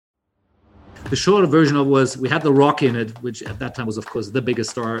The shorter version of it was we had The Rock in it, which at that time was, of course, the biggest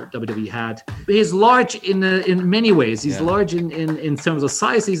star WWE had. He's large in many ways. He's large in terms of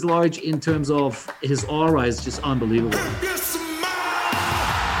size. He's large in terms of his aura is just unbelievable.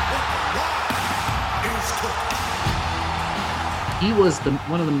 He was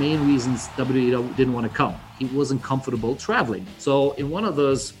one of the main reasons WWE didn't want to come. He wasn't comfortable traveling. So in one of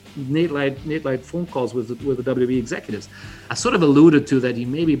those late night phone calls with the WWE executives, I sort of alluded to that he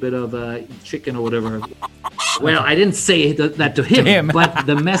may be a bit of a chicken or whatever. Well, I didn't say that to him, but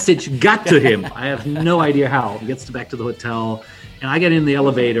the message got to him. I have no idea how. He gets back to the hotel, and I get in the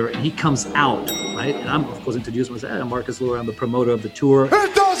elevator, and he comes out, right? And I'm, of course, introduced myself. I'm Marcus Luer. I'm the promoter of the tour.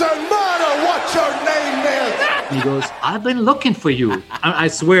 It doesn't matter what your name is. And he goes, I've been looking for you. I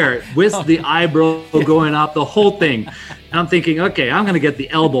swear, with the eyebrow going up, the whole thing. And I'm thinking, okay, I'm going to get the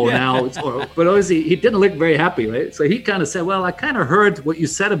elbow now. But obviously, he didn't look very happy, right? So he kind of said, well, I kind of heard what you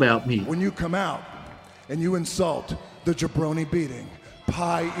said about me. When you come out and you insult the jabroni beating,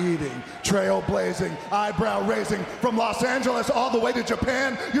 pie eating, trailblazing, eyebrow raising, from Los Angeles all the way to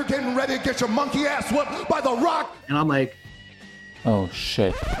Japan, you're getting ready to get your monkey ass whooped by The Rock. And I'm like, oh,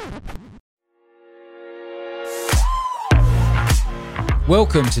 shit.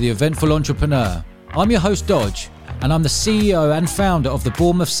 Welcome to The Eventful Entrepreneur. I'm your host, Dodge, and I'm the CEO and founder of the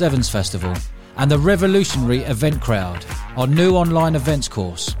Bournemouth Sevens Festival and the revolutionary Event Crowd, our new online events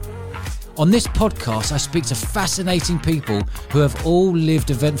course. On this podcast, I speak to fascinating people who have all lived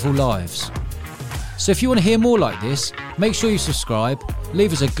eventful lives. So if you want to hear more like this, make sure you subscribe,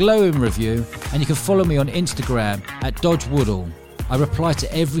 leave us a glowing review, and you can follow me on Instagram at Dodge Woodall. I reply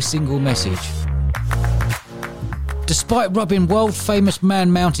to every single message. Despite rubbing world-famous man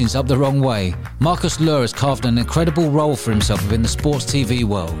mountains up the wrong way, Marcus Luer has carved an incredible role for himself within the sports TV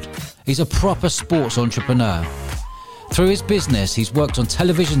world. He's a proper sports entrepreneur. Through his business, he's worked on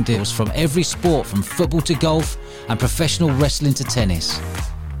television deals from every sport, from football to golf and professional wrestling to tennis.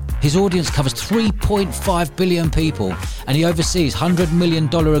 His audience covers 3.5 billion people, and he oversees $100 million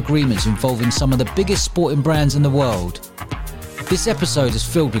agreements involving some of the biggest sporting brands in the world. This episode is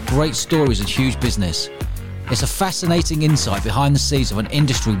filled with great stories and huge business. It's a fascinating insight behind the scenes of an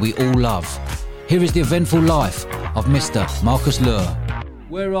industry we all love. Here is the eventful life of Mr. Marcus Luer.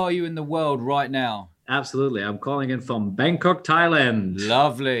 Where are you in the world right now? absolutely. I'm calling in from Bangkok, Thailand.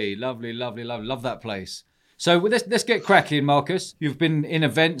 Lovely. Love that place. So let's get cracking, Marcus. You've been in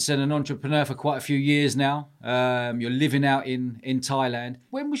events and an entrepreneur for quite a few years now. You're living out in Thailand.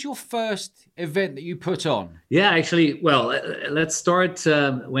 When was your first event that you put on? Yeah, actually, well, let's start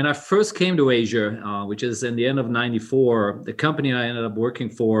when I first came to Asia, which is in the end of '94. The company I ended up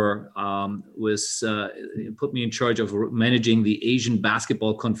working for put me in charge of managing the Asian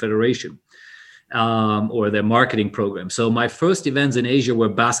Basketball Confederation. Or their marketing program. So my first events in Asia were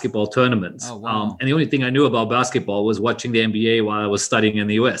basketball tournaments. Oh, wow. And the only thing I knew about basketball was watching the NBA while I was studying in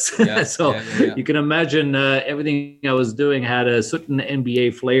the US. Yeah, So you can imagine everything I was doing had a certain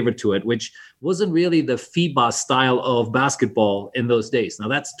NBA flavor to it, which wasn't really the FIBA style of basketball in those days. Now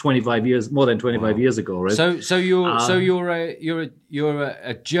that's more than 25 years ago, right? So you're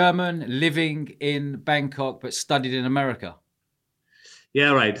a German living in Bangkok but studied in America.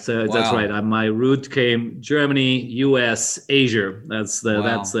 Yeah, right. So Wow. That's right. My route came Germany, US, Asia.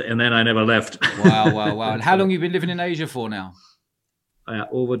 And then I never left. Wow. And how long have you been living in Asia for now?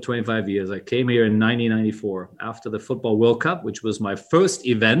 Over 25 years. I came here in 1994 after the Football World Cup, which was my first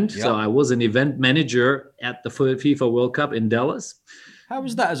event. Yep. So I was an event manager at the FIFA World Cup in Dallas. How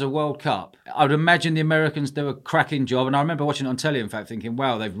was that as a World Cup? I would imagine the Americans do a cracking job. And I remember watching it on telly, in fact, thinking,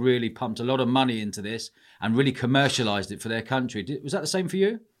 wow, they've really pumped a lot of money into this and really commercialized it for their country. Was that the same for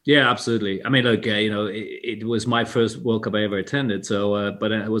you? Yeah, absolutely. I mean, look, it was my first World Cup I ever attended. So,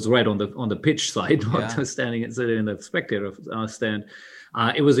 but I was right on the pitch side, sitting in the spectator stand.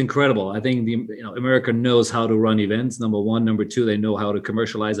 It was incredible. I think America knows how to run events. Number one, number two, they know how to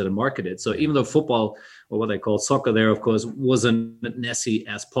commercialize it and market it. So even though football, or what they call soccer, there of course wasn't necessarily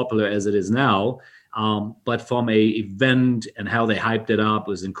as popular as it is now, but from a event and how they hyped it up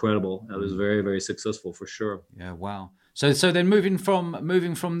was incredible. It was very, very successful for sure. Yeah, wow. So then moving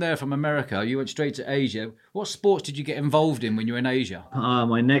from there, from America, you went straight to Asia. What sports did you get involved in when you were in Asia?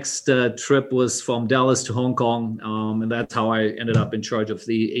 My next trip was from Dallas to Hong Kong, and that's how I ended up in charge of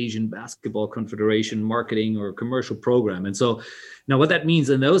the Asian Basketball Confederation marketing or commercial program. And so now what that means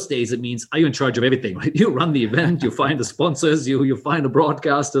in those days, it means, are you in charge of everything, right? You run the event, you find the sponsors, you find the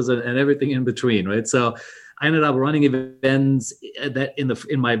broadcasters and everything in between, right? So I ended up running events that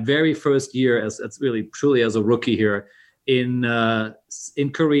in my very first year as really truly as a rookie here in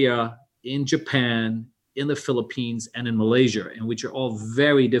Korea, in Japan, in the Philippines, and in Malaysia, and which are all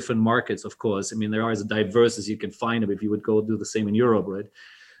very different markets, of course. I mean, there are as diverse as you can find them if you would go do the same in Europe, right?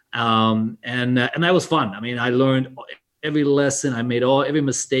 And that was fun. I mean, I learned every lesson. I made every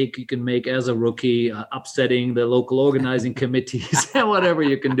mistake you can make as a rookie, upsetting the local organizing committees and whatever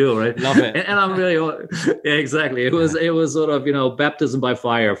you can do, right? Love it. And I'm really, yeah, exactly. It was sort of, baptism by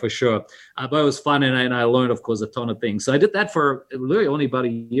fire for sure. But it was fun, and I learned, of course, a ton of things. So I did that for really only about a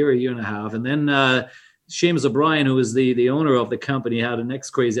year and a half, and then Seamus O'Brien, who was the owner of the company, had a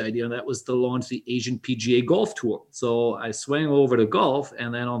next crazy idea, and that was to launch the Asian PGA Golf Tour. So I swung over to golf,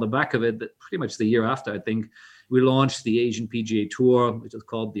 and then on the back of it, pretty much the year after, I think, we launched the Asian PGA Tour, which was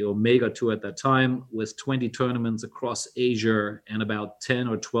called the Omega Tour at that time, with 20 tournaments across Asia and about 10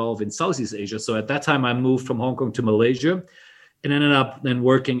 or 12 in Southeast Asia. So at that time, I moved from Hong Kong to Malaysia and ended up then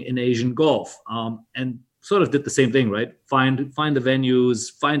working in Asian golf, and sort of did the same thing, right? Find the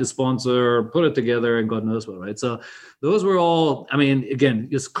venues, find a sponsor, put it together, and God knows what, right? So those were all, I mean, again,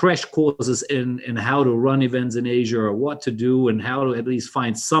 just crash courses in how to run events in Asia, or what to do, and how to at least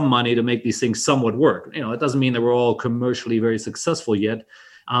find some money to make these things somewhat work. It doesn't mean that we're all commercially very successful yet,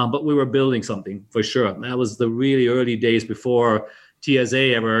 but we were building something for sure. That was the really early days before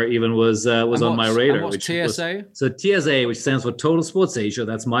TSA ever even was on my radar. What's TSA? So TSA, which stands for Total Sports Asia,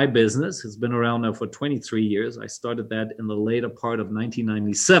 that's my business. It's been around now for 23 years. I started that in the later part of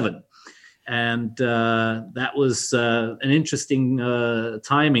 1997. And that was an interesting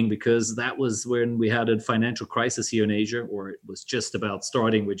timing, because that was when we had a financial crisis here in Asia, or it was just about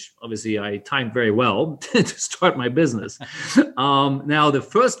starting, which obviously I timed very well to start my business. Now, the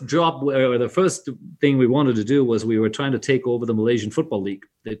first job, or the first thing we wanted to do, was we were trying to take over the Malaysian Football League,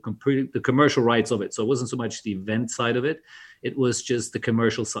 the commercial rights of it. So it wasn't so much the event side of it. It was just the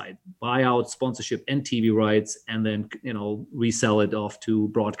commercial side, buy out sponsorship and TV rights, and then, resell it off to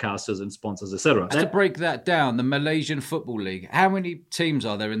broadcasters and sponsors, etc. To break that down, the Malaysian Football League, how many teams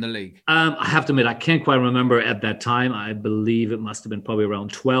are there in the league? I have to admit, I can't quite remember at that time. I believe it must have been probably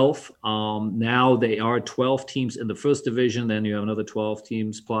around 12. Now they are 12 teams in the first division. Then you have another 12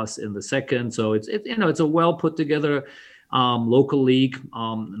 teams plus in the second. So it's a well put together local league,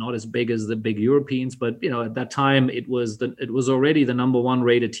 not as big as the big Europeans, but at that time it was already the number one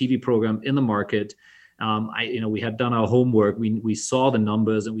rated TV program in the market. We had done our homework. We saw the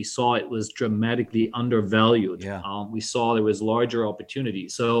numbers, and we saw it was dramatically undervalued. Yeah. We saw there was larger opportunity.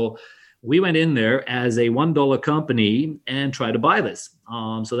 So we went in there as a $1 company and tried to buy this.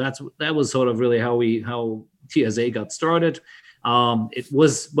 So that was sort of really how TSA got started.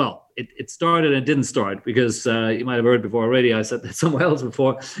 It started and didn't start, because you might have heard before already. I said that somewhere else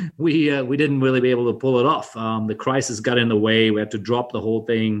before. We didn't really be able to pull it off. The crisis got in the way. We had to drop the whole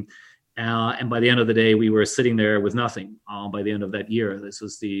thing, and by the end of the day, we were sitting there with nothing. By the end of that year, this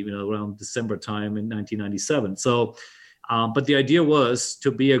was around December time in 1997. So. But the idea was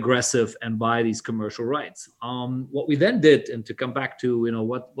to be aggressive and buy these commercial rights. What we then did, and to come back to,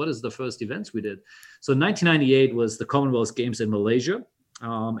 what is the first events we did? So 1998 was the Commonwealth Games in Malaysia.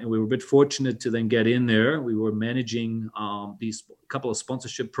 And we were a bit fortunate to then get in there. We were managing these couple of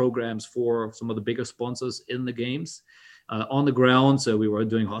sponsorship programs for some of the bigger sponsors in the games on the ground. So we were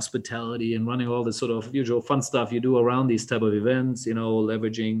doing hospitality and running all the sort of usual fun stuff you do around these type of events,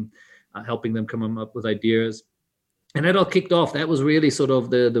 leveraging, helping them come up with ideas. And that all kicked off. That was really sort of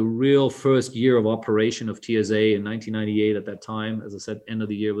the real first year of operation of TSA in 1998 at that time. As I said, end of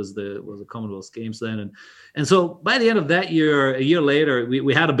the year was the Commonwealth Games then. And so by the end of that year, a year later,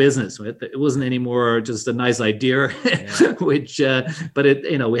 we had a business. Right? It wasn't anymore just a nice idea, yeah. But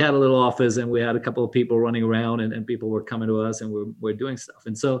we had a little office, and we had a couple of people running around, and people were coming to us, and we're doing stuff.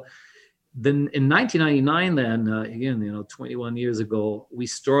 And so then in 1999, again, 21 years ago, we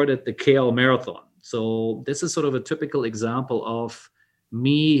started the KL Marathon. So this is sort of a typical example of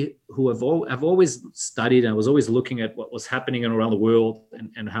me, who I've always studied, and I was always looking at what was happening around the world,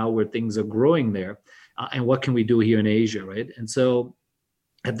 and how things are growing there, and what can we do here in Asia, right? And so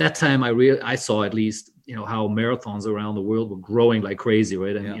at that time, I saw at least, how marathons around the world were growing like crazy,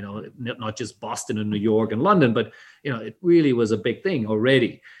 right? And, yeah. Not just Boston and New York and London, but, it really was a big thing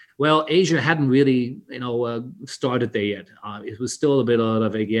already. Well, Asia hadn't really, started there yet. It was still a bit out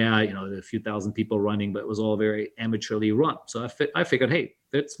of a few thousand people running, but it was all very amateurly run. So I figured, hey,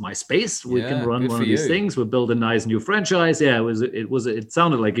 that's my space. We can run one of these things. We'll build a nice new franchise. Yeah, it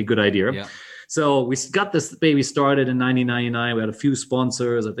sounded like a good idea. Yeah. So we got this baby started in 1999. We had a few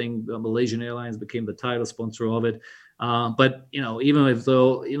sponsors. I think Malaysian Airlines became the title sponsor of it. But even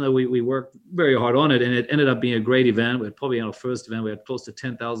though we worked very hard on it, and it ended up being a great event. We had probably on our first event, we had close to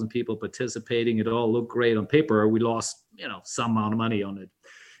 10,000 people participating. It all looked great on paper. We lost some amount of money on it.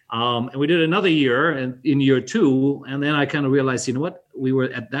 And we did another year, and in year 2, and then I kind of realized, you know what? We were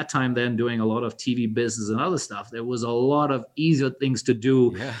at that time then doing a lot of TV business and other stuff. There was a lot of easier things to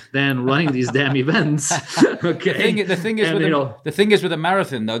do than running these damn events. Okay. The thing is with a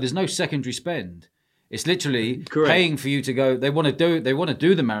marathon though, there's no secondary spend. It's literally paying for you to go. They want to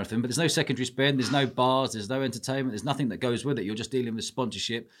do the marathon, but there's no secondary spend. There's no bars. There's no entertainment. There's nothing that goes with it. You're just dealing with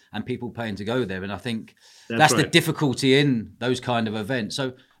sponsorship and people paying to go there. And I think that's the difficulty in those kind of events.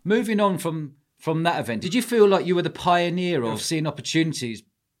 So moving on from that event, did you feel like you were the pioneer of seeing opportunities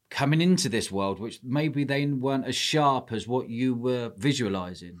coming into this world, which maybe they weren't as sharp as what you were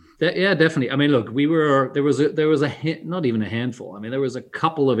visualizing? Yeah, definitely. I mean, look, there was not even a handful. I mean, there was a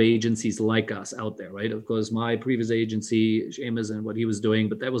couple of agencies like us out there, right? Of course, my previous agency, Seamus, and what he was doing,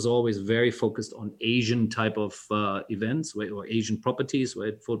 but that was always very focused on Asian type of events or Asian properties,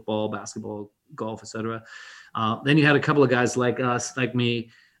 right? Football, basketball, golf, etc. Then you had a couple of guys like us, like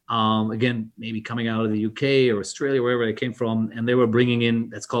me, again, maybe coming out of the UK or Australia, wherever they came from, and they were bringing in,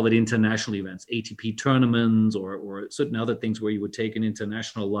 let's call it international events, ATP tournaments or certain other things where you would take an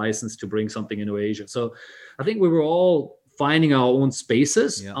international license to bring something into Asia. So I think we were all finding our own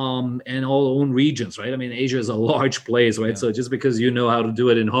spaces and our own regions, right? I mean, Asia is a large place, right? So just because you know how to do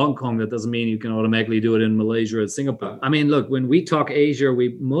it in Hong Kong, that doesn't mean you can automatically do it in Malaysia or Singapore. I mean, look, when we talk Asia,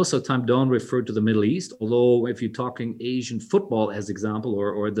 we most of the time don't refer to the Middle East, although if you're talking Asian football as example,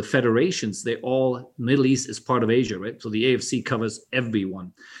 or the federations, Middle East is part of Asia, right? So the AFC covers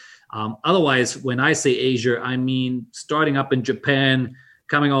everyone. Otherwise, when I say Asia, I mean starting up in Japan,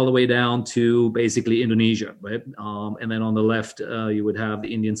 coming all the way down to basically Indonesia, right? And then on the left, you would have the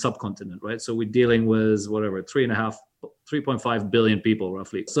Indian subcontinent, right? So we're dealing with 3.5 billion people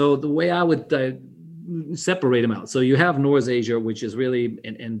roughly. So the way I would separate them out. So you have North Asia, which is really,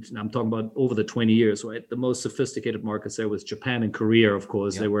 and I'm talking about over the 20 years, right? The most sophisticated markets there was Japan and Korea, of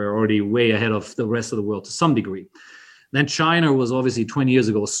course. They were already way ahead of the rest of the world to some degree. Then China was obviously 20 years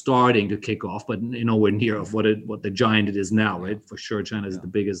ago starting to kick off, but nowhere near of what the giant it is now, right? For sure, China is the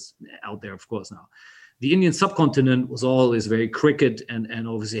biggest out there, of course, now. The Indian subcontinent was always very cricket and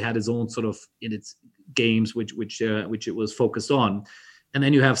obviously had its own sort of in its games, which it was focused on. And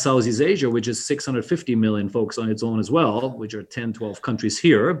then you have Southeast Asia, which is 650 million folks on its own as well, which are 10, 12 countries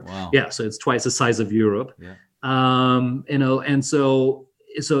here. Wow. Yeah, so it's twice the size of Europe. Yeah. And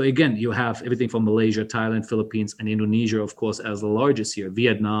so again, you have everything from Malaysia, Thailand, Philippines, and Indonesia, of course, as the largest here,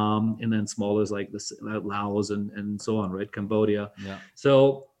 Vietnam, and then smaller like Laos and so on, right? Cambodia. Yeah.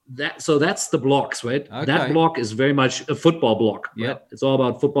 So that's the blocks, right? Okay. That block is very much a football block, right? Yep. It's all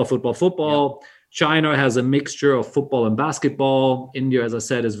about football. Yep. China has a mixture of football and basketball. India, as I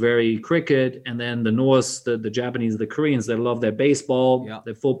said, is very cricket. And then the North, the Japanese, the Koreans, they love their baseball,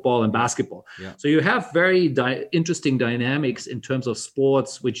 their football and basketball. Yeah. So you have very interesting dynamics in terms of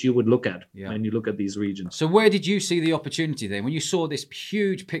sports, which you would look at when you look at these regions. So where did you see the opportunity then? When you saw this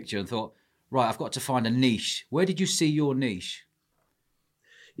huge picture and thought, right, I've got to find a niche. Where did you see your niche?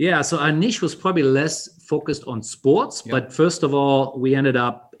 Yeah, so our niche was probably less focused on sports, but first of all, we ended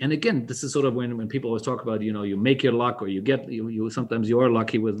up, and again, this is sort of when people always talk about, you make your luck or you sometimes you are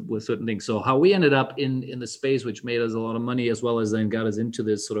lucky with certain things. So how we ended up in the space, which made us a lot of money as well as then got us into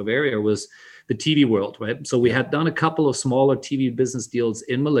this sort of area, was the TV world, right? So we had done a couple of smaller TV business deals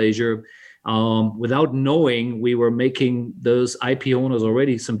in Malaysia. Without knowing, we were making those IP owners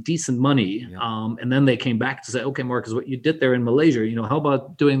already some decent money. And then they came back to say, okay, Marcus, what you did there in Malaysia, how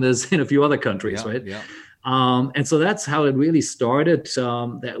about doing this in a few other countries, right? Yeah. And so that's how it really started,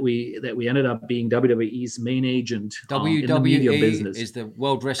 that we ended up being WWE's main agent in the media business. Is the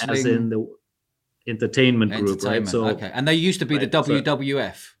World Wrestling... As in the entertainment group, right? So, okay. And they used to be the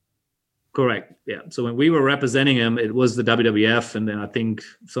WWF. Correct. Yeah. So when we were representing him, it was the WWF, and then I think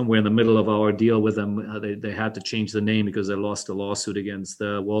somewhere in the middle of our deal with them, they had to change the name because they lost a lawsuit against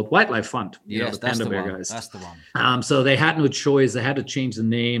the World Wildlife Fund. Yes, the that's Panda the Bear one. guys. That's the one. So they had no choice. They had to change the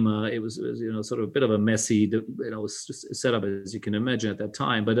name. It was sort of a bit of a messy, setup as you can imagine at that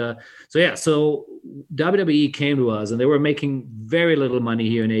time. But so WWE came to us, and they were making very little money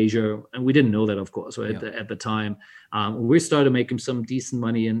here in Asia, and we didn't know that, of course, right, at the time. We started making some decent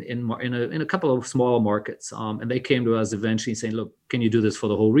money in a couple of small markets, and they came to us eventually saying, "Look, can you do this for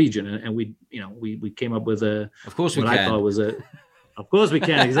the whole region?" And we came up with of course we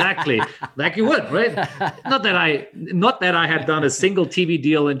can, exactly, like you would, right? Not that I had done a single TV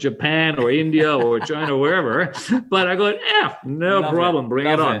deal in Japan or India or China or wherever, but I go, no problem, bring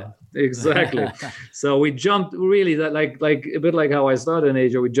it on. Exactly. So we jumped really like a bit like how I started in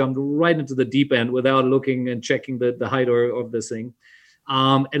Asia. We jumped right into the deep end without looking and checking the height of this thing.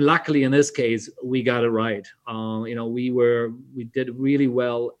 And luckily in this case, we got it right. We did really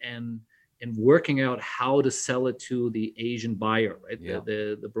well in working out how to sell it to the Asian buyer, right? Yeah.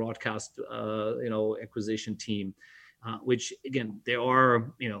 The broadcast, acquisition team, which again, they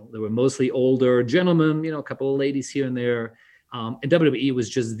were mostly older gentlemen, a couple of ladies here and there. And WWE was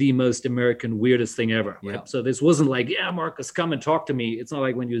just the most American, weirdest thing ever. Right? Yeah. So this wasn't like, yeah, Marcus, come and talk to me. It's not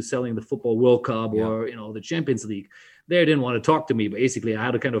like when you're selling the Football World Cup or, the Champions League. They didn't want to talk to me. Basically, I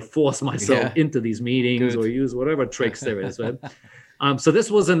had to kind of force myself into these meetings or use whatever tricks there is, right? So this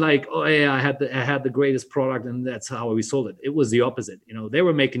wasn't like, oh yeah, I had the greatest product and that's how we sold it. It was the opposite. They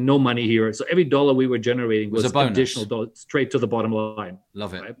were making no money here, so every dollar we were generating was additional dollar straight to the bottom line.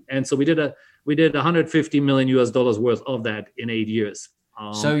 Love it. Right? And so we did $150 million worth of that in 8 years.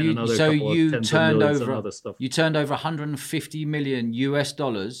 So you turned over $150 million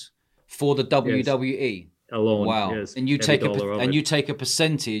for the WWE. Yes. Alone. Wow. Yes. And you take a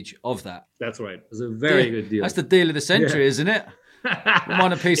percentage of that. That's right. It was a very good deal. That's the deal of the century, isn't it? We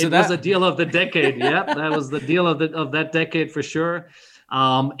want a piece of that. It was a deal of the decade. Yep, that was the deal of that decade for sure.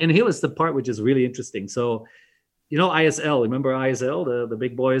 And here was the part which is really interesting. So, ISL. Remember ISL, the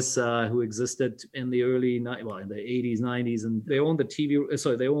big boys who existed in the in the 80s, 90s, and they owned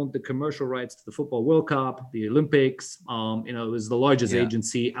they owned the commercial rights to the Football World Cup, the Olympics. It was the largest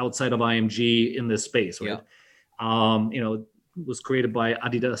agency outside of IMG in this space, right? Yeah. It was created by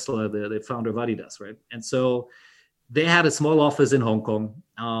Adidas, the founder of Adidas, right? And so they had a small office in Hong Kong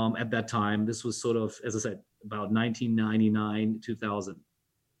at that time. This was sort of, as I said, about 1999, 2000.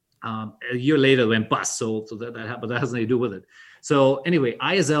 A year later, it went bust. So that happened. That has nothing to do with it. So anyway,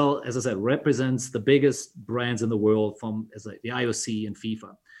 ISL, as I said, represents the biggest brands in the world from the IOC and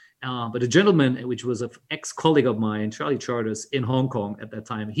FIFA. But a gentleman, which was an ex-colleague of mine, Charlie Charters, in Hong Kong at that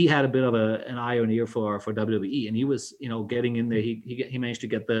time, he had a bit of an eye or an ear for WWE, and he was, getting in there. He managed to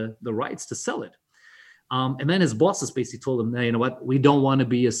get the rights to sell it. And then his bosses basically told him, "No, you know what? We don't want to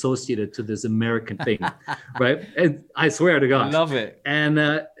be associated to this American thing," right? And I swear to God, I love it.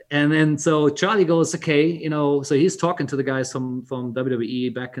 And then so Charlie goes, okay, so he's talking to the guys from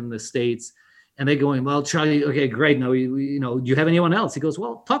WWE back in the States, and they're going, well, Charlie, okay, great. Now, do you have anyone else? He goes,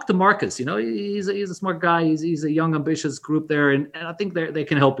 well, talk to Marcus. He's a smart guy. He's a young, ambitious group there, and I think they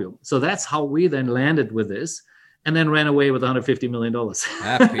can help you. So that's how we then landed with this, and then ran away with $150 million.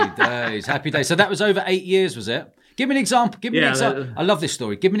 Happy days. So that was over 8 years, was it? Give me an example. I love this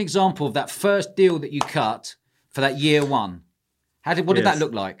story. Give me an example of that first deal that you cut for that year one. What did that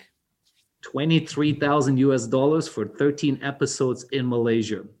look like? $23,000 for 13 episodes in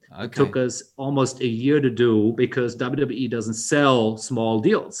Malaysia. Okay. It took us almost a year to do because WWE doesn't sell small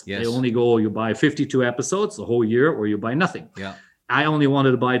deals. Yes. They only go, you buy 52 episodes the whole year, or you buy nothing. Yeah. I only wanted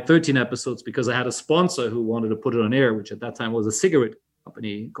to buy 13 episodes because I had a sponsor who wanted to put it on air, which at that time was a cigarette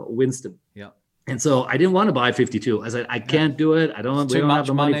company called Winston. Yeah. And so I didn't want to buy 52. I said, I can't do it. We don't have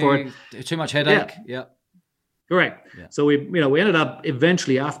the money for it. Too much headache. Yeah. Correct. Yeah. So we ended up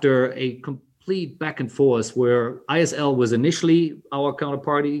eventually, after a complete back and forth where ISL was initially our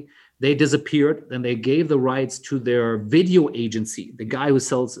counterparty, they disappeared. Then they gave the rights to their video agency, the guy who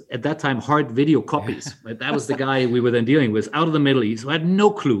sells at that time hard video copies. Right? That was the guy we were then dealing with out of the Middle East. So I had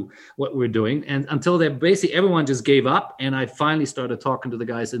no clue what we're doing, and until basically everyone just gave up, and I finally started talking to the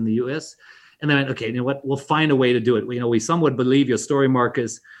guys in the US. And then, okay, you know what? We'll find a way to do it. We somewhat believe your story,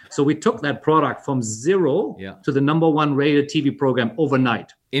 Marcus. So we took that product from zero to the #1 rated TV program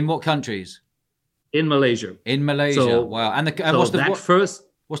overnight. In what countries? In Malaysia. In Malaysia. So, wow. And what's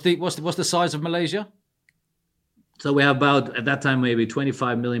the size of Malaysia? So we have about, at that time, maybe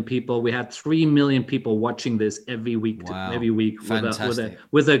 25 million people. We had 3 million people watching this every week. Wow. Every week. Fantastic.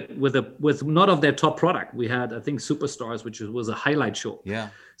 With not of their top product. We had, I think, Superstars, which was a highlight show. Yeah.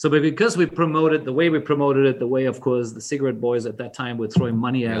 So, but because we promoted the way, of course, the cigarette boys at that time were throwing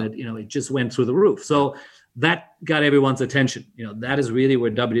money at it, it just went through the roof. So that got everyone's attention. That is really where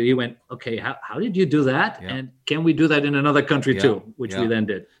WWE went, okay, how did you do that? Yeah. And can we do that in another country too? Which we then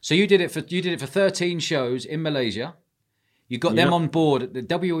did. So you did it for 13 shows in Malaysia. You got them on board, the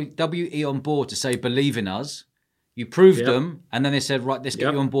WWE on board to say, believe in us. You proved them, and then they said, right, let's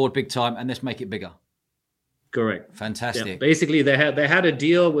get you on board big time and let's make it bigger. Correct. Fantastic. Yeah. Basically, they had a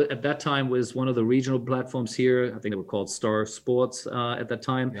deal at that time with one of the regional platforms here. I think they were called Star Sports at that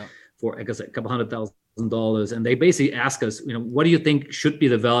time for, I guess, a couple $100,000. And they basically asked us, what do you think should be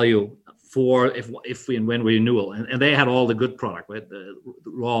the value for if we and when we renewal? And they had all the good product, right? The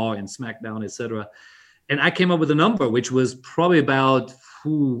Raw and SmackDown, etc. And I came up with a number which was probably about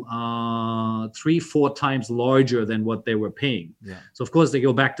 3-4 times larger than what they were paying. Yeah. So of course they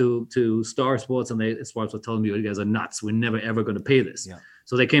go back to Star Sports, and Sports were telling me, "You guys are nuts. We're never ever going to pay this." Yeah.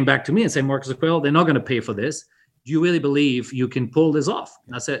 So they came back to me and said, "Marcus, well, they're not going to pay for this. Do you really believe you can pull this off?"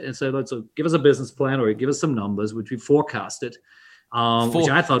 And I said, "Let's give us a business plan or give us some numbers," which we forecasted, which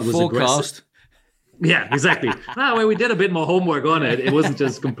I thought was aggressive. Yeah, exactly. Well, we did a bit more homework on it. It wasn't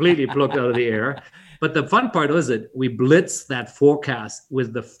just completely plucked out of the air. But the fun part was that we blitzed that forecast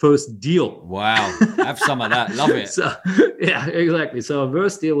with the first deal. Wow. Have some of that. Love it. So, yeah, exactly. So our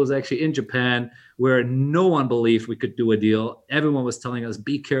first deal was actually in Japan, where no one believed we could do a deal. Everyone was telling us,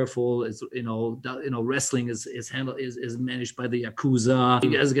 be careful. It's, wrestling is managed by the Yakuza. You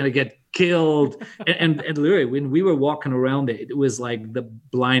guys are going to get killed. And literally, when we were walking around it was like the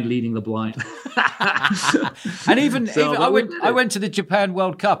blind leading the blind. And even I went to the Japan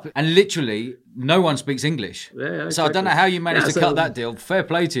World Cup, and literally no one speaks English. Yeah, exactly. So I don't know how you managed to cut that deal. Fair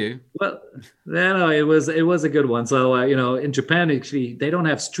play to you. Well, no, it was a good one. So in Japan, actually, they don't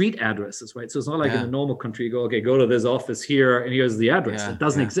have street addresses, right? So it's not like in a normal country you go to this office here and here's the address. It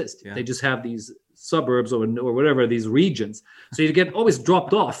doesn't exist. Yeah. They just have these suburbs or whatever, these regions. So you get always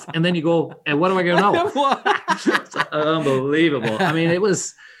dropped off, and then you go, and what am I going to know? It's unbelievable. I mean, it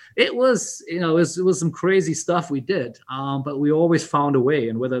was some crazy stuff we did, but we always found a way.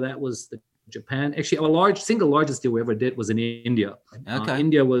 And whether that was Japan, actually, our single largest deal we ever did was in India. Okay.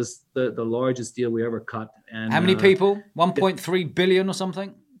 India was the largest deal we ever cut. And how many people? 1.3 billion or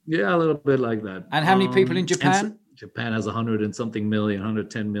something? Yeah, a little bit like that. And how many people in Japan? Japan has 100 and something million,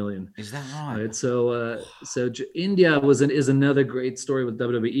 110 million. Is that right? Right. So India is another great story with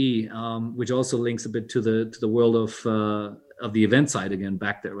WWE, which also links a bit to the world of the event side again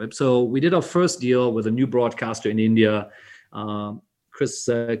back there. Right. So we did our first deal with a new broadcaster in India. Chris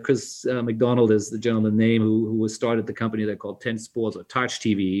McDonald is the gentleman's name who started the company they called 10 Sports or Touch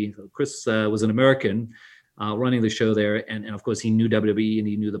TV. So Chris was an American running the show there, and of course he knew WWE and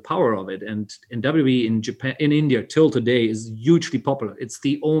he knew the power of it. And WWE in Japan, in India till today is hugely popular. It's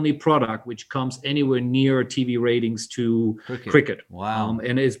the only product which comes anywhere near TV ratings to cricket. Wow!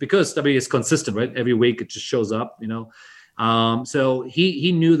 And it's because WWE is consistent, right? Every week it just shows up, So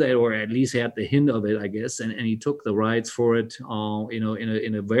he knew that, or at least had the hint of it, I guess, and he took the rights for it,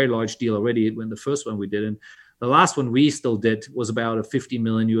 in a very large deal already. When the first one we did, and the last one we still did was about a $50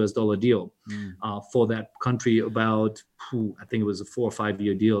 million deal for that country. About I think it was a 4 or 5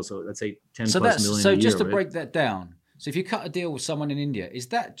 year deal, so let's say 10 plus million. So a just year, to break that down. So if you cut a deal with someone in India, is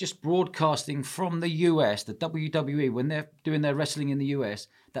that just broadcasting from the US, the WWE, when they're doing their wrestling in the US,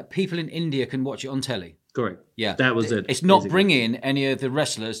 that people in India can watch it on telly? Correct. Yeah. That was it. It's not bringing any of the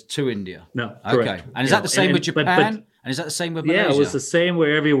wrestlers to India. No. Okay. Correct. And is that the same with Japan? And is that the same with Malaysia? Yeah, it was the same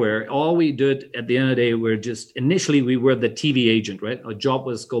way everywhere. All we did at the end of the day, initially we were the TV agent, right? Our job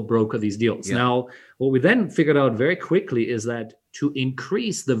was go broker these deals. Yeah. Now, what we then figured out very quickly is that to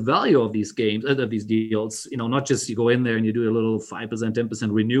increase the value of these games, of these deals, not just you go in there and you do a little 5%, 10%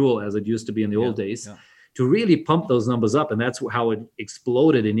 renewal as it used to be in the old days. Yeah. To really pump those numbers up, and that's how it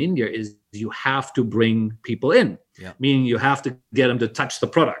exploded in India, is you have to bring people in, meaning you have to get them to touch the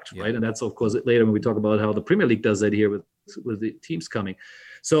product, right? And that's, of course, later when we talk about how the Premier League does that here with the teams coming.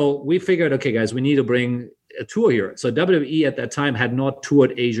 So we figured, okay, guys, we need to bring a tour here. So WWE at that time had not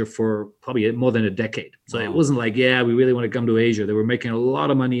toured Asia for probably more than a decade. So It wasn't like, we really want to come to Asia. They were making a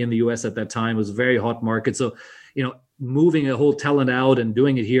lot of money in the US at that time. It was a very hot market. So, moving a whole talent out and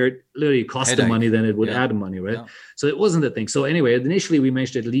doing it here, it literally cost them money than it would add money, right? Yeah. So it wasn't the thing. So anyway, initially we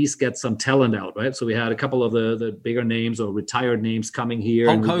managed to at least get some talent out, right? So we had a couple of the bigger names or retired names coming here.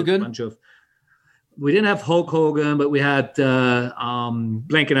 Hulk Hogan? We didn't have Hulk Hogan, but we had,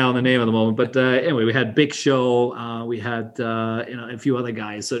 blanking out on the name at the moment. But anyway, we had Big Show. We had, a few other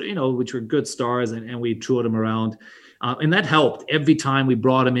guys, so, which were good stars, and we toured them around. And that helped every time we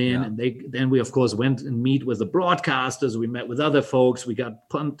brought them in. And then we, of course, went and meet with the broadcasters. We met with other folks. We got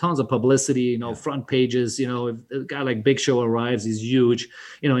tons of publicity, front pages. If a guy like Big Show arrives, he's huge,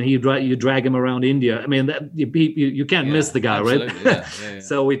 and you drag him around India. I mean, that you can't miss the guy, absolutely. Right? Yeah.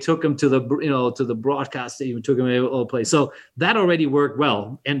 So we took him to the broadcaster. We took him all place. So that already worked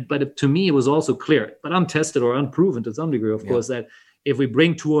well. But to me, it was also clear, but untested or unproven to some degree, of course, that if we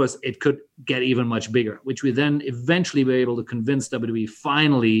bring tours, it could get even much bigger, which we then eventually were able to convince WWE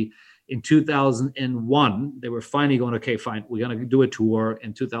finally in 2001. They were finally going, okay, fine, we're going to do a tour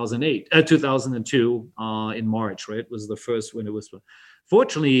in 2002 in March, right? Was the first when it was.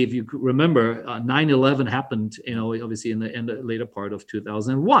 Fortunately, if you remember, 9/11 happened, obviously in the later part of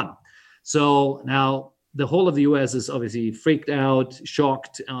 2001. So now the whole of the US is obviously freaked out,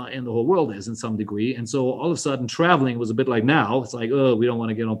 shocked, and the whole world is in some degree. And so all of a sudden traveling was a bit like now. It's like, oh, we don't want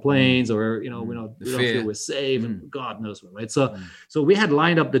to get on planes, or, we don't feel we're safe, and God knows what, right? So we had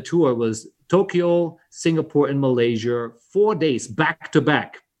lined up the tour was Tokyo, Singapore, and Malaysia, 4 days back to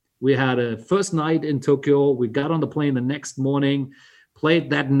back. We had a first night in Tokyo. We got on the plane the next morning, played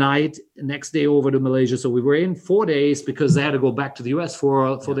that night, next day over to Malaysia. So we were in 4 days because they had to go back to the US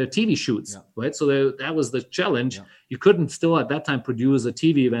for their TV shoots, right? So that was the challenge. Yeah. You couldn't still at that time produce a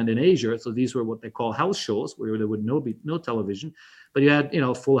TV event in Asia. So these were what they call house shows, where there would be no television, but you had,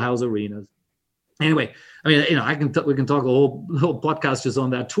 full house arenas. Anyway, I mean, we can talk a whole podcast just on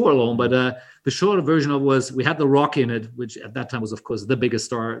that tour alone, but the shorter version of it was we had The Rock in it, which at that time was, of course, the biggest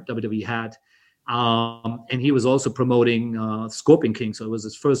star WWE had. And he was also promoting Scorpion King. So it was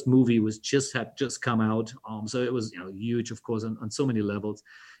his first movie, had just come out. So it was huge, of course, on so many levels.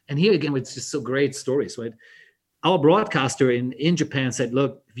 And here again, it's just so great stories, right? Our broadcaster in Japan said,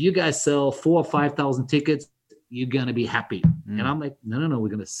 look, if you guys sell 4,000 or 5,000 tickets, you're going to be happy. And I'm like, no, we're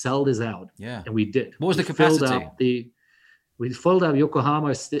going to sell this out. Yeah. And we did. What was the capacity? We filled up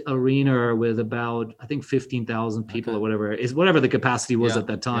Yokohama Arena with about, I think, 15,000 people or whatever the capacity was at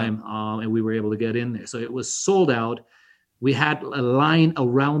that time. And we were able to get in there. So it was sold out. We had a line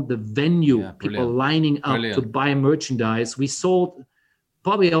around the venue, people lining up to buy merchandise. We sold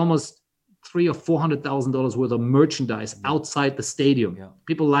probably almost $300,000 or $400,000 worth of merchandise outside the stadium. Yeah.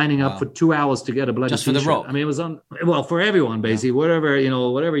 People lining up for 2 hours to get a bloody just for The Rock. I mean, it was for everyone basically. Whatever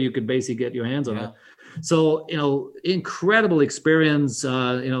you could basically get your hands on it. So incredible experience.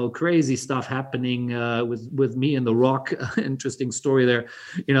 Crazy stuff happening with me and The Rock. Interesting story there.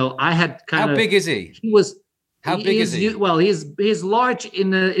 I had kind of. How big is he? He was. How big is he? Well, he's large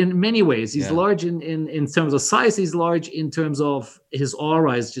in many ways. He's large in terms of size. He's large in terms of his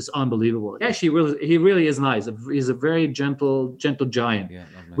aura is just unbelievable. Actually, he really is nice. He's a very gentle giant,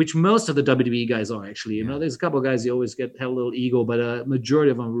 which most of the WWE guys are actually. There's a couple of guys you always have a little ego, but a majority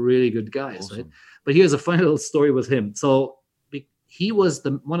of them are really good guys, right? But here's a funny little story with him. So he was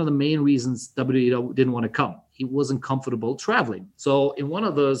one of the main reasons WWE didn't want to come. He wasn't comfortable traveling. So in one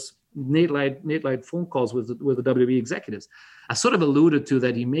of those late night phone calls with the WWE executives, I sort of alluded to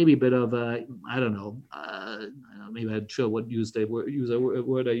that he may be a bit of a, I don't know, maybe I'm sure what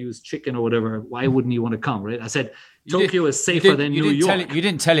word I used, chicken or whatever. Why wouldn't you want to come, right? I said, Tokyo is safer than New York. You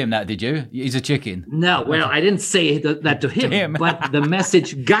didn't tell him that, did you? He's a chicken. No, well, I didn't say that to him. But the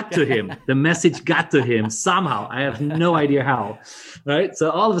message got to him. The message got to him somehow. I have no idea how, right? So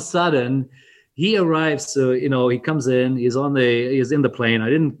all of a sudden, he arrives, he comes in, he's in the plane. I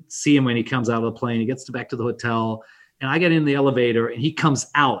didn't see him when he comes out of the plane. He gets back to the hotel, and I get in the elevator, and he comes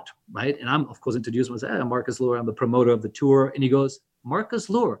out, right? And I'm, of course, introduced myself. I'm Marcus Luer. I'm the promoter of the tour. And he goes, Marcus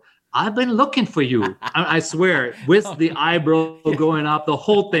Luer, I've been looking for you. I swear, with the eyebrow going up, the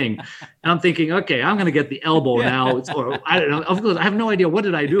whole thing. And I'm thinking, okay, I'm going to get the elbow now. Or I don't know. Of course, I have no idea. What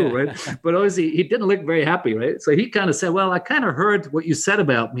did I do, right? But obviously, he didn't look very happy, right? So he kind of said, well, I kind of heard what you said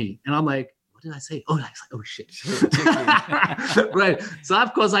about me. And I'm like, what did I say? Oh, I was like, oh shit. Right. So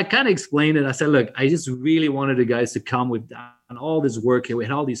of course I kind of explained it. I said, look, I just really wanted the guys to come. We've done all this work here. We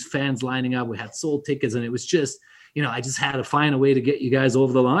had all these fans lining up. We had sold tickets, and it was just, I just had to find a way to get you guys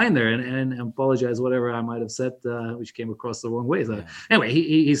over the line there, and apologize whatever I might have said, which came across the wrong way. So anyway,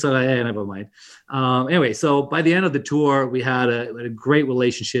 he said, hey, never mind. Anyway, so by the end of the tour, we had a great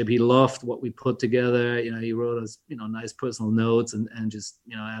relationship. He loved what we put together. He wrote us, nice personal notes, and just,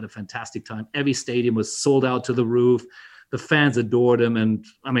 I had a fantastic time. Every stadium was sold out to the roof. The fans adored him, and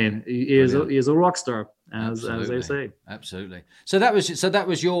I mean, he is a rock star, as they say. Absolutely. So that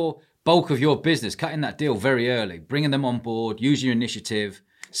was your bulk of your business, cutting that deal very early, bringing them on board, using your initiative,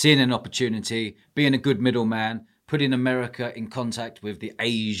 seeing an opportunity, being a good middleman, putting America in contact with the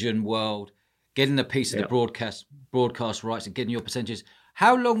Asian world, getting a piece of the broadcast rights and getting your percentages.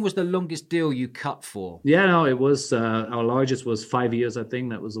 How long was the longest deal you cut for? Yeah, no, it was our largest was 5 years, I think.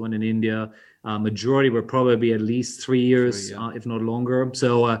 That was the one in India. Majority were probably at least 3 years, if not longer.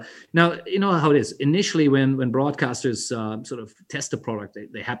 So now, you know how it is. Initially, when broadcasters sort of test a product,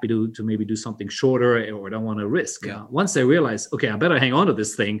 they're happy to maybe do something shorter or don't want to risk. Once they realize, okay, I better hang on to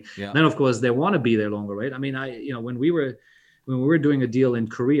this thing, then of course they want to be there longer, right? I mean, when we were doing a deal in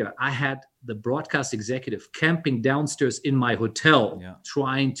Korea, I had the broadcast executive camping downstairs in my hotel,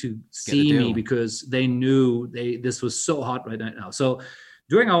 trying to see me because they knew this was so hot right now. So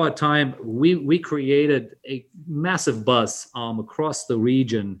during our time, we created a massive buzz across the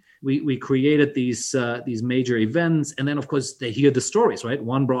region. We created these major events, and then of course they hear the stories, right?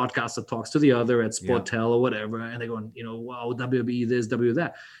 One broadcaster talks to the other at Sportel or whatever, and they're going, wow, WWE this, WWE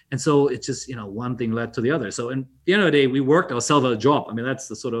that, and so it's just one thing led to the other. So, and at the end of the day, we worked ourselves a job. I mean, that's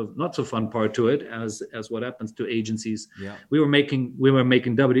the sort of not so fun part to it, as what happens to agencies. Yeah. We were making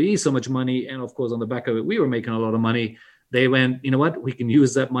WWE so much money, and of course on the back of it, we were making a lot of money. They went, you know what, we can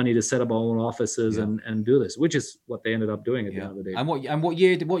use that money to set up our own offices and do this, which is what they ended up doing at the end of the day. And what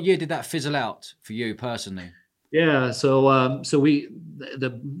year did that fizzle out for you personally? Yeah, so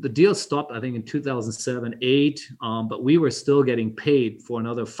the deal stopped, I think, in 2007, 8, but we were still getting paid for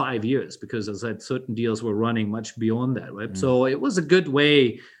another 5 years because, as I said, certain deals were running much beyond that, right? So it was a good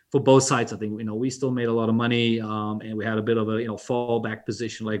way for both sides. I think, we still made a lot of money, and we had a bit of a, fallback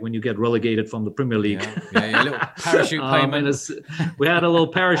position, like when you get relegated from the Premier League. Yeah, a little parachute payment. We had a little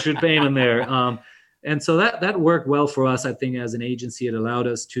parachute payment there. And so that worked well for us, I think, as an agency. It allowed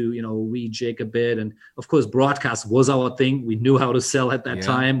us to, rejig a bit. And of course, broadcast was our thing. We knew how to sell at that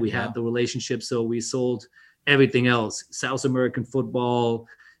time. We had the relationship. So we sold everything else, South American football,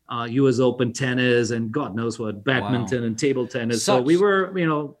 US Open tennis, and God knows what, badminton and table tennis. So we were,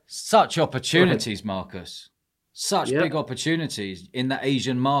 Such opportunities, Marcus. Such big opportunities in that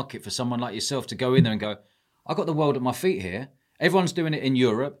Asian market for someone like yourself to go in there and go, I've got the world at my feet here. Everyone's doing it in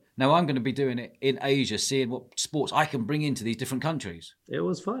Europe. Now I'm going to be doing it in Asia, seeing what sports I can bring into these different countries. It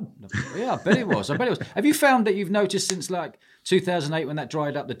was fun. Yeah, I bet it was. Have you found that you've noticed since like 2008 when that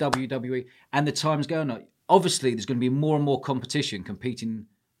dried up, the WWE, and the time's going on? Obviously, there's going to be more and more competition competing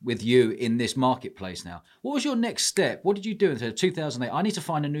with you in this marketplace now. What was your next step? What did you do in 2008? I need to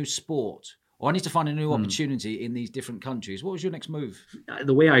find a new sport, or I need to find a new opportunity in these different countries. What was your next move?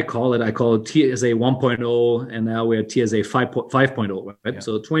 The way I call it TSA 1.0, and now we're at TSA 5.0, right? Yeah.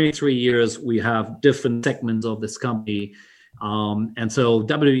 So 23 years, we have different segments of this company. And so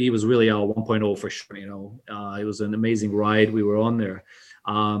WWE was really our 1.0 for sure. It was an amazing ride we were on there.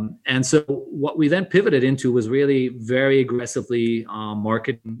 And so what we then pivoted into was really very aggressively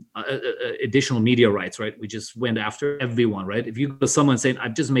marketing additional media rights, right? We just went after everyone, right? If you go to someone saying,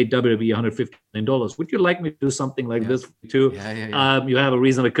 I've just made WWE $150 million, would you like me to do something like this too? You have a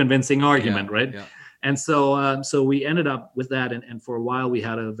reasonably convincing argument, right? Yeah. And so we ended up with that. And for a while, we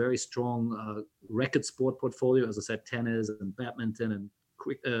had a very strong record sport portfolio, as I said, tennis and badminton and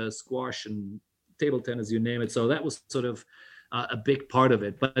quick squash and table tennis, you name it. So that was sort of a big part of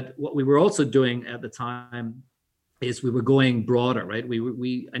it. But what we were also doing at the time is we were going broader, right?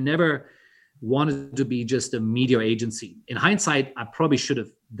 I never wanted to be just a media agency. In hindsight, I probably should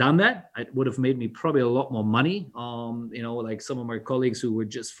have done that. It would have made me probably a lot more money, like some of my colleagues who were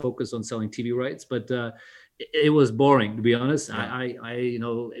just focused on selling TV rights. But it was boring, to be honest. Yeah.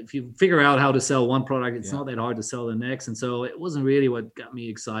 If you figure out how to sell one product, it's not that hard to sell the next. And so it wasn't really what got me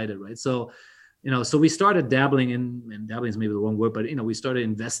excited, right? So we started dabbling and dabbling is maybe the wrong word, but, we started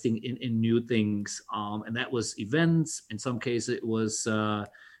investing in new things. And that was events. In some cases, it was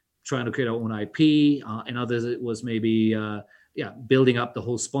trying to create our own IP. In others, it was maybe, building up the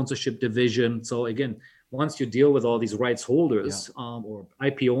whole sponsorship division. So again, once you deal with all these rights holders or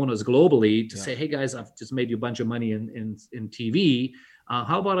IP owners globally to say, hey guys, I've just made you a bunch of money in TV.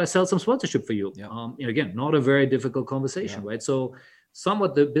 How about I sell some sponsorship for you? Yeah. Again, not a very difficult conversation, right? So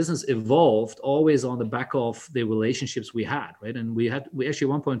somewhat the business evolved always on the back of the relationships we had, right? And we actually at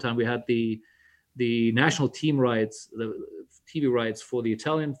one point in time, we had the national team rights, the TV rights for the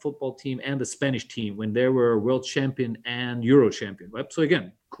Italian football team and the Spanish team when they were world champion and Euro champion, right? So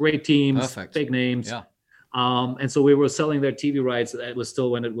again, great teams, Perfect. Big names. Yeah. And so we were selling their TV rights. That was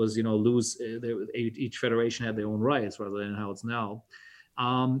still when it was, loose. Each federation had their own rights rather than how it's now.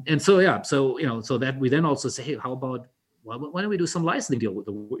 And so that we then also say, hey, how about, why don't we do some licensing deal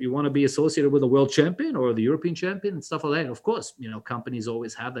you want to be associated with a world champion or the European champion and stuff like that? Of course, companies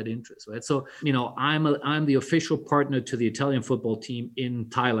always have that interest, right? So, I'm the official partner to the Italian football team in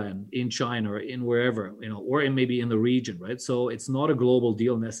Thailand, in China, or in wherever, or maybe in the region, right? So it's not a global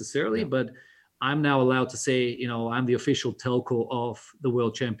deal necessarily, but I'm now allowed to say, I'm the official telco of the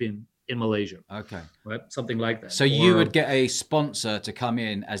world champion in Malaysia. Okay. Right? Something like that. So you would get a sponsor to come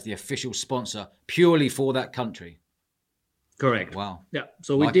in as the official sponsor purely for that country. Correct. Wow. Yeah.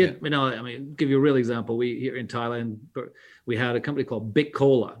 So we did, give you a real example. We here in Thailand, we had a company called Big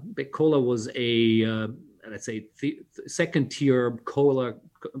Cola. Big Cola was a, let's say, second tier cola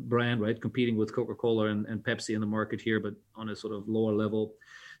brand, right? Competing with Coca-Cola and Pepsi in the market here, but on a sort of lower level.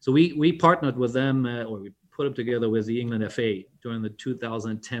 So we partnered with them, or we put them together with the England FA during the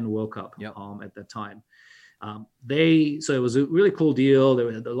 2010 World Cup at that time. So it was a really cool deal. There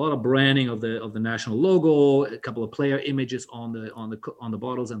was a lot of branding of the national logo, a couple of player images on the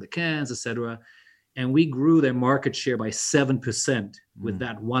bottles and the cans, etc. And we grew their market share by 7% with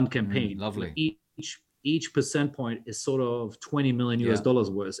that one campaign. Lovely. Each percent point is sort of 20 million US dollars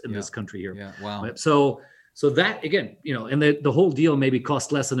worth in this country here. Yeah, wow. Right? So that, again, and the whole deal maybe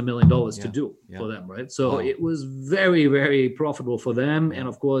cost less than $1 million to do for them, right? So it was very, very profitable for them, and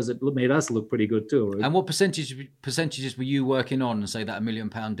of course it made us look pretty good too. Right? And what percentages were you working on, say that £1 million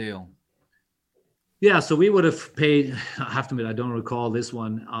deal? Yeah, so we would have paid. I have to admit, I don't recall this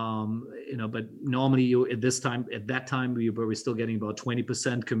one. But normally at that time we were still getting about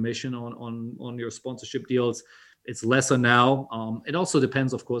 20% commission on your sponsorship deals. It's lesser now. It also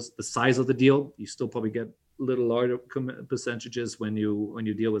depends, of course, the size of the deal. You still probably get a little larger percentages when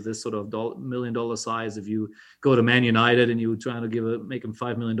you deal with this sort of $1 million size. If you go to Man United and you're trying to make them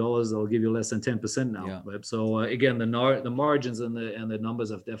 $5 million, they'll give you less than 10% now. Yeah. Right? So again, the margins and the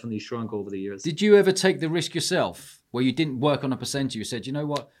numbers have definitely shrunk over the years. Did you ever take the risk yourself, where you didn't work on a percentage? You said, you know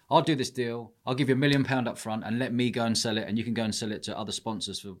what, I'll do this deal. I'll give you £1 million up front, and let me go and sell it, and you can go and sell it to other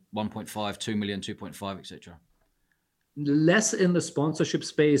sponsors for 1.5, 2 million, 2.5, etc. Less in the sponsorship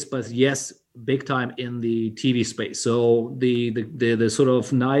space, but yes, big time in the TV space. So the sort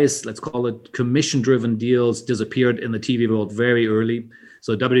of nice, let's call it commission-driven deals disappeared in the TV world very early.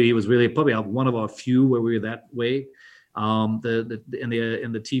 So WWE was really probably one of our few where we were that way. In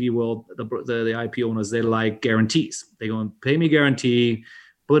the TV world, the IP owners, they like guarantees. They go and pay me guarantee,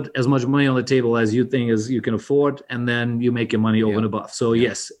 put as much money on the table as you think as you can afford, and then you make your money over and above. So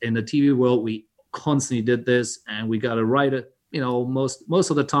yes, in the TV world, we constantly did this, and we got it right most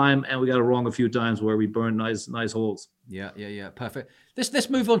of the time, and we got it wrong a few times where we burned nice holes. Yeah, perfect. Let's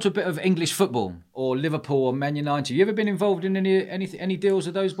move on to a bit of English football, or Liverpool or Man United. You ever been involved in any deals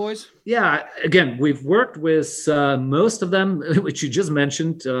with those boys? Yeah, again, we've worked with most of them, which you just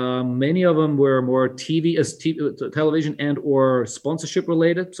mentioned. Many of them were more television and or sponsorship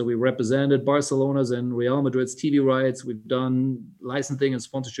related. So we represented Barcelona's and Real Madrid's TV rights. We've done licensing and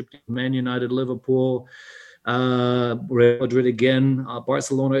sponsorship to Man United, Liverpool, Real Madrid again,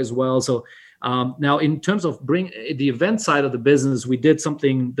 Barcelona as well. So now in terms of the event side of the business, we did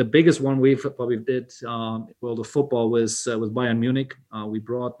something. The biggest one we probably did world of football was Bayern Munich. We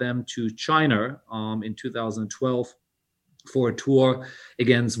brought them to China in 2012 for a tour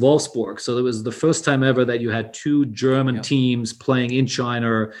against Wolfsburg. So it was the first time ever that you had two German teams playing in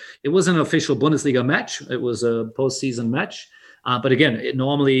China. It wasn't an official Bundesliga match. It was a postseason match. But again,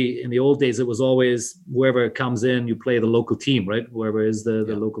 normally in the old days, it was always whoever comes in, you play the local team, right? Whoever is the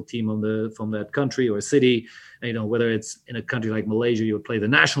local team from that country or city. Whether it's in a country like Malaysia, you would play the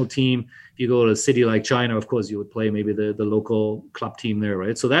national team. If you go to a city like China, of course, you would play maybe the local club team there,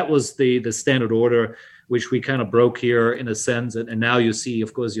 right? So that was the standard order, which we kind of broke here in a sense. And now you see,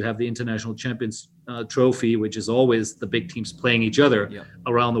 of course, you have the International Champions Trophy, which is always the big teams playing each other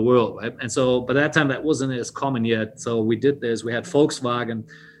around the world, right? And so by that time, that wasn't as common yet. So we did this. We had Volkswagen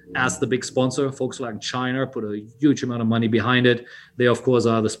as the big sponsor. Volkswagen China put a huge amount of money behind it. They, of course,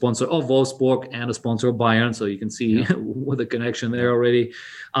 are the sponsor of Wolfsburg and a sponsor of Bayern. So you can see with the connection there already.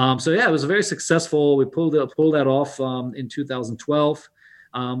 It was very successful. We pulled that off in 2012.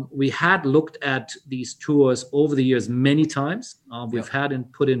 We had looked at these tours over the years many times. We've had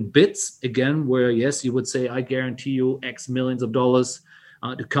and put in bids again, where yes, you would say, I guarantee you X millions of dollars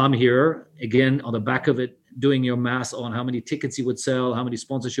to come here. Again, on the back of it, doing your math on how many tickets you would sell, how many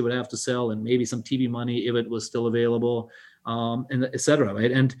sponsors you would have to sell, and maybe some TV money if it was still available, and et cetera,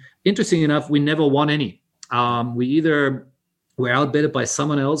 right? And interesting enough, we never won any. We either were outbid by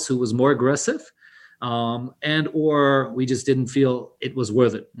someone else who was more aggressive, and or we just didn't feel it was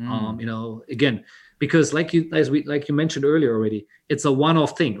worth it. Again, because like you mentioned earlier already, it's a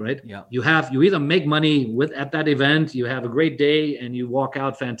one-off thing, right? Yeah. You either make money at that event, you have a great day and you walk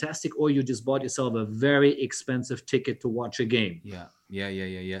out fantastic, or you just bought yourself a very expensive ticket to watch a game.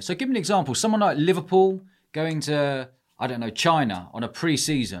 Yeah. So give me an example. Someone like Liverpool going to, I don't know, China on a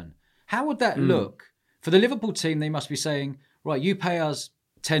pre-season. How would that look? For the Liverpool team, they must be saying, right, you pay us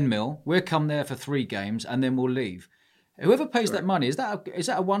 10 mil, we'll come there for 3 games and then we'll leave. Whoever pays that money, is that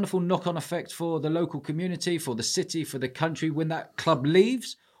a wonderful knock-on effect for the local community, for the city, for the country when that club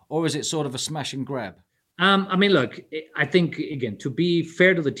leaves? Or is it sort of a smash and grab? Look, I think, again, to be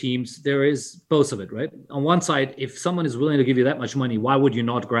fair to the teams, there is both of it, right? On one side, if someone is willing to give you that much money, why would you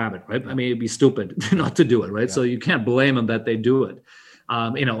not grab it, right? I mean, it'd be stupid not to do it, right? Yeah. So you can't blame them that they do it.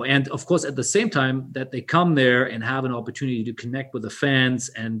 And of course, at the same time that they come there and have an opportunity to connect with the fans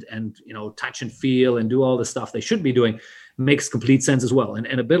and touch and feel and do all the stuff they should be doing, makes complete sense as well. And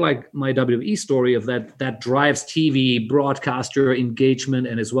a bit like my WWE story of that drives TV broadcaster engagement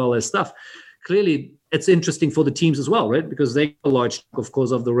and as well as stuff. Clearly, it's interesting for the teams as well, right? Because they get a large, of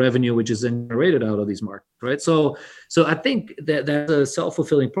course, of the revenue which is generated out of these markets, right? So I think that that's a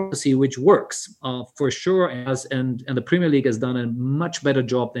self-fulfilling prophecy which works for sure. And the Premier League has done a much better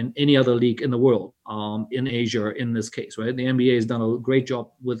job than any other league in the world, in Asia in this case, right? The NBA has done a great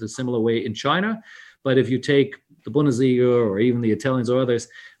job with a similar way in China. But if you take the Bundesliga or even the Italians or others,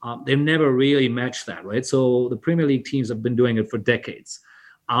 they've never really matched that, right? So the Premier League teams have been doing it for decades.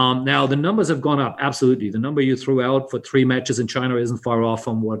 Now, the numbers have gone up, absolutely. The number you threw out for 3 matches in China isn't far off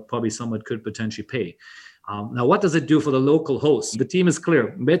from what probably someone could potentially pay. Now, what does it do for the local host? The team is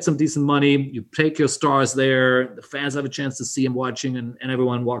clear. Bet some decent money. You take your stars there. The fans have a chance to see them watching, and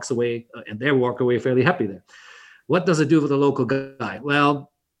everyone walks away, and they walk away fairly happy there. What does it do for the local guy?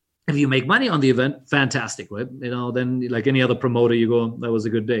 Well, if you make money on the event, fantastic, right? Then like any other promoter, you go, that was a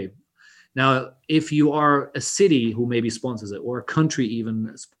good day. Now, if you are a city who maybe sponsors it or a country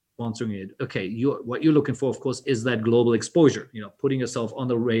even sponsoring it, okay, what you're looking for, of course, is that global exposure, putting yourself on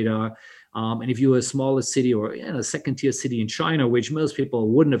the radar. And if you're a smaller city or a second-tier city in China, which most people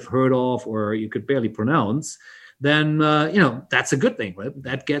wouldn't have heard of or you could barely pronounce, then, that's a good thing, right?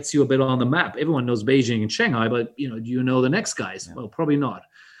 That gets you a bit on the map. Everyone knows Beijing and Shanghai, but, do you know the next guys? Yeah. Well, probably not.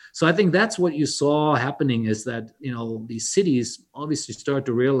 So I think that's what you saw happening is that, these cities obviously start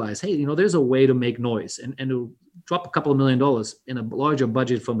to realize, hey, there's a way to make noise and to drop a couple of $1 million in a larger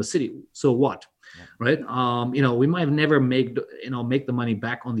budget from a city. So what, yeah. Right? We might never make the money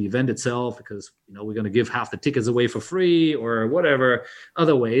back on the event itself because, we're going to give half the tickets away for free or whatever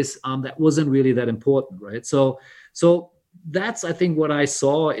other ways. That wasn't really that important, right? So that's, I think what I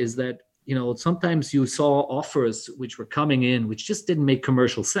saw is that, sometimes you saw offers which were coming in, which just didn't make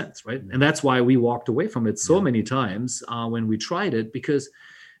commercial sense, right? And that's why we walked away from it so many times when we tried it, because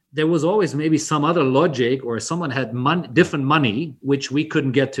there was always maybe some other logic or someone had different money, which we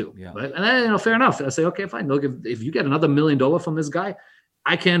couldn't get to, right? And then, fair enough. I say, okay, fine. Look, if you get another $1 million from this guy,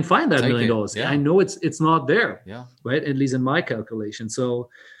 I can find that $1 million. Yeah. I know it's not there, right? At least in my calculation. So,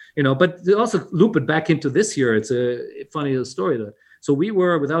 but to also loop it back into this year, it's a funny story though. So we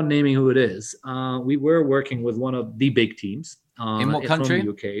were, without naming who it is, we were working with one of the big teams. In what country?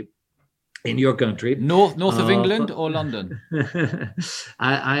 From the UK. In your country. North of England or London?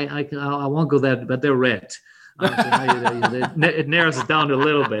 I won't go there, but they're red. It narrows it down a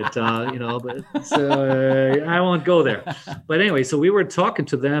little bit, but so I won't go there. But anyway, so we were talking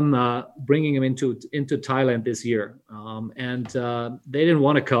to them, bringing them into Thailand this year. And they didn't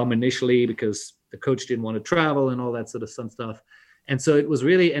want to come initially because the coach didn't want to travel and all that sort of stuff. And so it was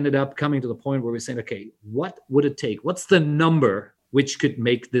really ended up coming to the point where we're saying, okay, what would it take? What's the number which could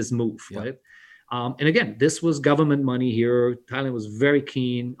make this move, right? And again, this was government money here. Thailand was very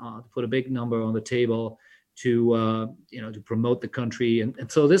keen to put a big number on the table to promote the country.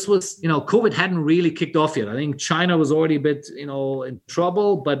 And so this was, COVID hadn't really kicked off yet. I think China was already a bit, in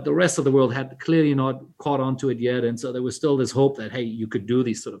trouble, but the rest of the world had clearly not caught on to it yet. And so there was still this hope that, hey, you could do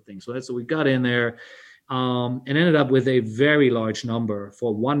these sort of things. So we got in there. And ended up with a very large number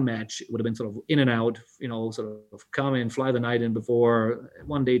for one match. It would have been sort of in and out, sort of come in, fly the night in before,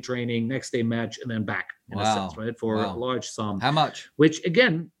 1 day training, next day match, and then back in a sense, right? For a large sum. How much? Which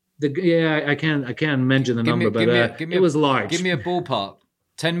again, I can't mention the number, but it was large. Give me a ballpark.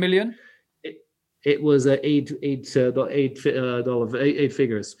 10 million? It was eight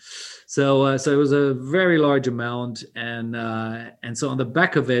figures. So it was a very large amount, and so on the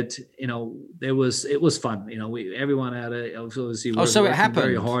back of it, it was fun. Everyone had obviously. So it happened.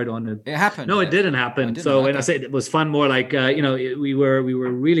 Very hard on it. It happened. No, it didn't happen. When I say it was fun, more like we were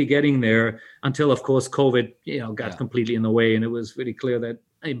really getting there until, of course, COVID got completely in the way, and it was really clear that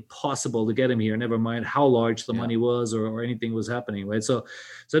impossible to get him here, never mind how large the money was or anything was happening, right? So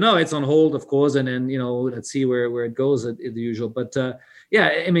no, it's on hold, of course, and then let's see where it goes at the usual. But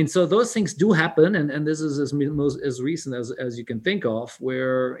so those things do happen, and this is as recent as you can think of,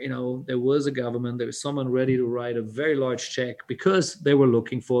 where there was a government, there was someone ready to write a very large check because they were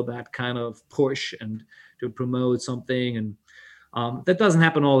looking for that kind of push and to promote something, and that doesn't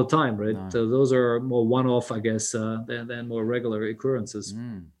happen all the time, right? No. So those are more one-off, I guess, than more regular occurrences.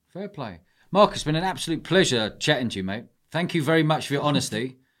 Fair play. Mark, it's been an absolute pleasure chatting to you, mate. Thank you very much for your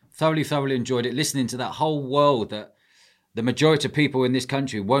honesty. Thoroughly enjoyed it, listening to that whole world that the majority of people in this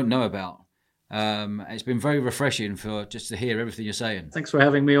country won't know about. It's been very refreshing just to hear everything you're saying. Thanks for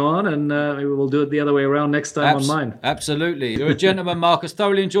having me on, and maybe we'll do it the other way around next time on mine. Absolutely. You're a gentleman, Marcus.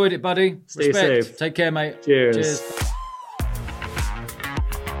 Thoroughly enjoyed it, buddy. Stay safe. Take care, mate. Cheers.